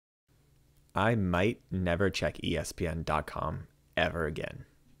I might never check ESPN.com ever again.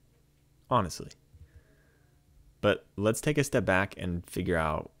 Honestly. But let's take a step back and figure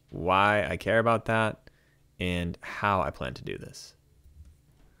out why I care about that and how I plan to do this.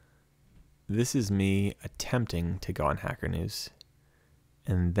 This is me attempting to go on Hacker News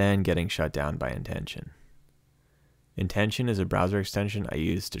and then getting shut down by Intention. Intention is a browser extension I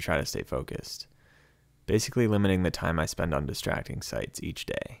use to try to stay focused, basically limiting the time I spend on distracting sites each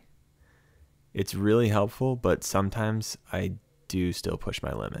day. It's really helpful, but sometimes I do still push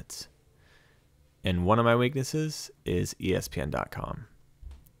my limits. And one of my weaknesses is ESPN.com.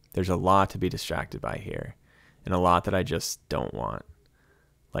 There's a lot to be distracted by here, and a lot that I just don't want,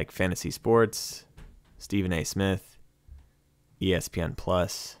 like fantasy sports, Stephen A. Smith, ESPN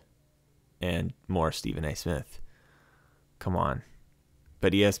Plus, and more Stephen A. Smith. Come on.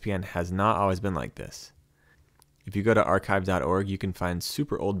 But ESPN has not always been like this. If you go to archive.org, you can find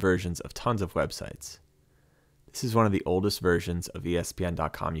super old versions of tons of websites. This is one of the oldest versions of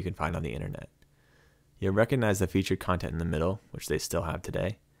ESPN.com you can find on the internet. You'll recognize the featured content in the middle, which they still have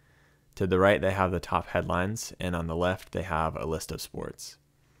today. To the right, they have the top headlines, and on the left, they have a list of sports.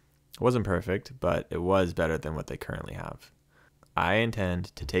 It wasn't perfect, but it was better than what they currently have. I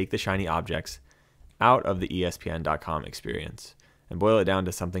intend to take the shiny objects out of the ESPN.com experience and boil it down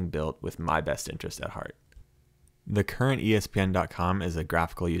to something built with my best interest at heart. The current ESPN.com is a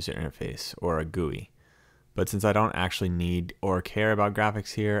graphical user interface, or a GUI. But since I don't actually need or care about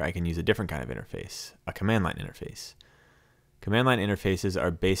graphics here, I can use a different kind of interface, a command line interface. Command line interfaces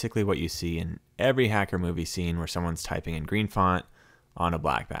are basically what you see in every hacker movie scene where someone's typing in green font on a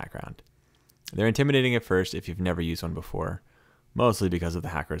black background. They're intimidating at first if you've never used one before, mostly because of the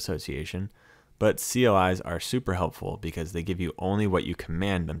Hacker Association, but CLIs are super helpful because they give you only what you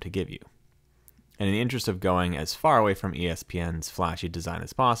command them to give you. And in the interest of going as far away from ESPN's flashy design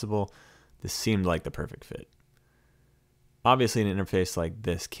as possible, this seemed like the perfect fit. Obviously, an interface like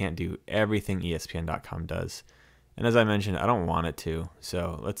this can't do everything ESPN.com does, and as I mentioned, I don't want it to,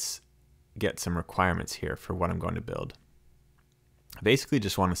 so let's get some requirements here for what I'm going to build. I basically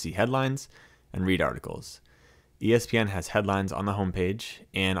just want to see headlines and read articles. ESPN has headlines on the homepage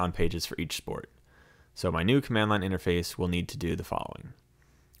and on pages for each sport. So my new command line interface will need to do the following.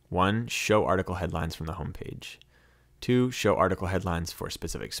 1. Show article headlines from the homepage. 2. Show article headlines for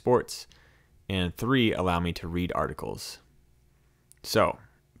specific sports. And 3. Allow me to read articles. So,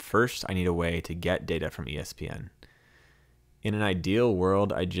 first I need a way to get data from ESPN. In an ideal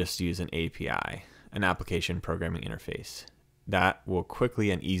world, I just use an API, an application programming interface. That will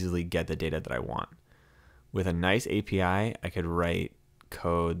quickly and easily get the data that I want. With a nice API, I could write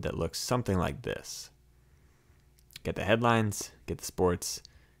code that looks something like this. Get the headlines, get the sports,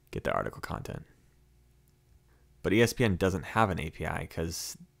 get the article content. But ESPN doesn't have an API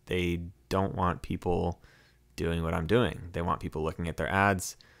because they don't want people doing what I'm doing. They want people looking at their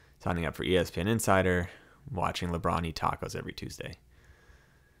ads, signing up for ESPN Insider, watching LeBron eat tacos every Tuesday.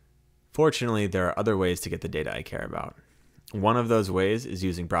 Fortunately, there are other ways to get the data I care about. One of those ways is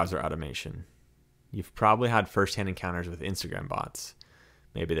using browser automation. You've probably had firsthand encounters with Instagram bots.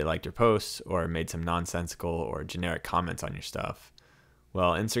 Maybe they liked your posts or made some nonsensical or generic comments on your stuff.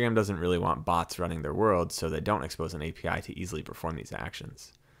 Well, Instagram doesn't really want bots running their world, so they don't expose an API to easily perform these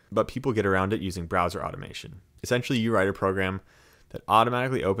actions. But people get around it using browser automation. Essentially, you write a program that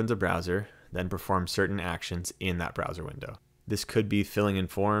automatically opens a browser, then performs certain actions in that browser window. This could be filling in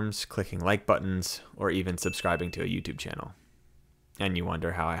forms, clicking like buttons, or even subscribing to a YouTube channel. And you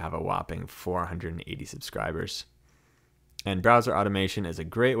wonder how I have a whopping 480 subscribers. And browser automation is a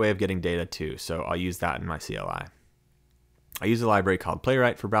great way of getting data too, so I'll use that in my CLI. I use a library called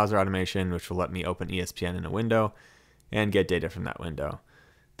Playwright for browser automation, which will let me open ESPN in a window and get data from that window.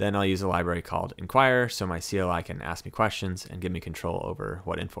 Then I'll use a library called Inquire, so my CLI can ask me questions and give me control over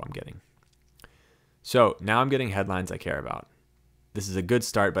what info I'm getting. So now I'm getting headlines I care about. This is a good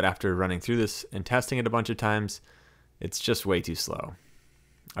start, but after running through this and testing it a bunch of times, it's just way too slow.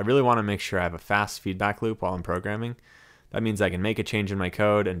 I really want to make sure I have a fast feedback loop while I'm programming. That means I can make a change in my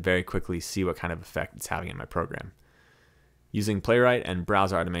code and very quickly see what kind of effect it's having in my program. Using Playwright and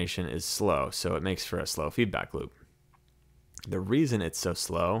browser automation is slow, so it makes for a slow feedback loop. The reason it's so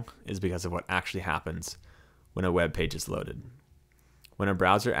slow is because of what actually happens when a web page is loaded. When a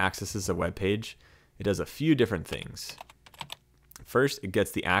browser accesses a web page, it does a few different things. First, it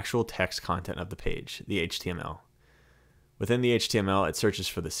gets the actual text content of the page, the HTML. Within the HTML, it searches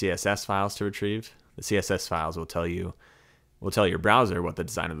for the CSS files to retrieve. The CSS files will tell your browser what the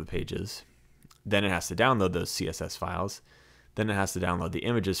design of the page is. Then it has to download those CSS files. Then it has to download the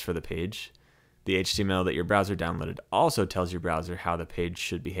images for the page. The HTML that your browser downloaded also tells your browser how the page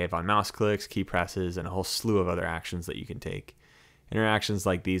should behave on mouse clicks, key presses, and a whole slew of other actions that you can take. Interactions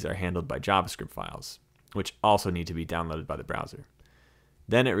like these are handled by JavaScript files, which also need to be downloaded by the browser.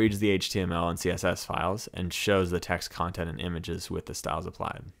 Then it reads the HTML and CSS files and shows the text content and images with the styles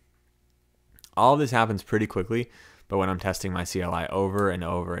applied. All of this happens pretty quickly, but when I'm testing my CLI over and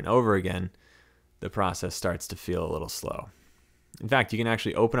over and over again, the process starts to feel a little slow. In fact, you can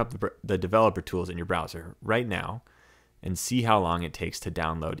actually open up the developer tools in your browser right now and see how long it takes to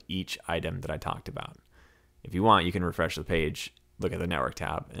download each item that I talked about. If you want, you can refresh the page, look at the network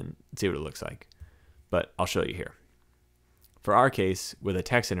tab, and see what it looks like. But I'll show you here. For our case, with a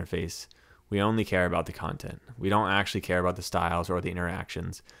text interface, we only care about the content. We don't actually care about the styles or the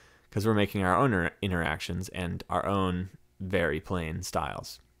interactions because we're making our own interactions and our own very plain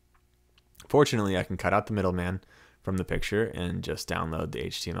styles. Fortunately, I can cut out the middleman from the picture and just download the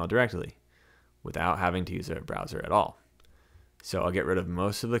HTML directly without having to use a browser at all. So I'll get rid of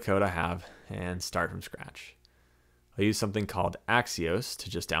most of the code I have and start from scratch. I'll use something called Axios to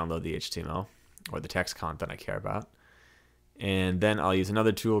just download the HTML or the text content I care about. And then I'll use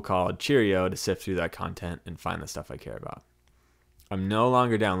another tool called Cheerio to sift through that content and find the stuff I care about. I'm no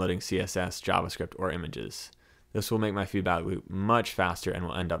longer downloading CSS, JavaScript, or images. This will make my feedback loop much faster and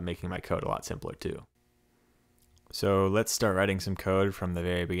will end up making my code a lot simpler too. So let's start writing some code from the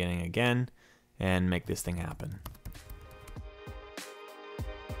very beginning again and make this thing happen.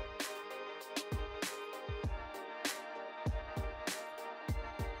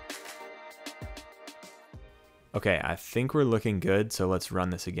 Okay, I think we're looking good, so let's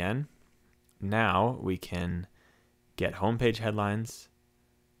run this again. Now we can get homepage headlines,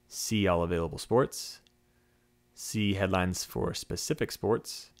 see all available sports, see headlines for specific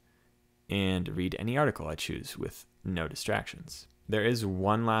sports, and read any article I choose with no distractions. There is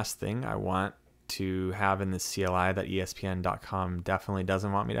one last thing I want to have in this CLI that ESPN.com definitely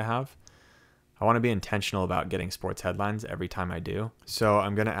doesn't want me to have. I want to be intentional about getting sports headlines every time I do. So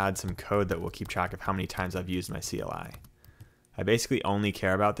I'm going to add some code that will keep track of how many times I've used my CLI. I basically only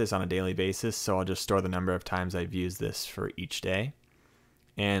care about this on a daily basis, so I'll just store the number of times I've used this for each day.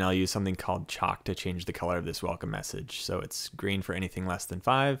 And I'll use something called chalk to change the color of this welcome message. So it's green for anything less than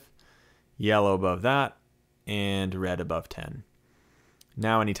 5, yellow above that, and red above 10.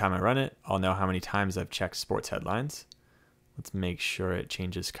 Now anytime I run it, I'll know how many times I've checked sports headlines. Let's make sure it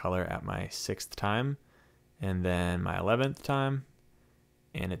changes color at my 6th time, and then my 11th time.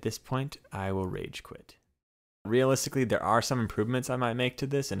 And at this point, I will rage quit. Realistically, there are some improvements I might make to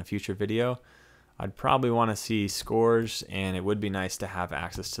this in a future video. I'd probably want to see scores, and it would be nice to have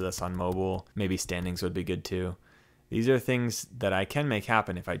access to this on mobile. Maybe standings would be good too. These are things that I can make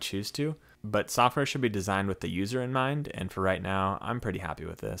happen if I choose to, but software should be designed with the user in mind, and for right now, I'm pretty happy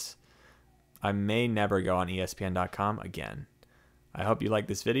with this. I may never go on ESPN.com again. I hope you liked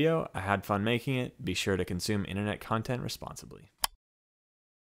this video. I had fun making it. Be sure to consume internet content responsibly.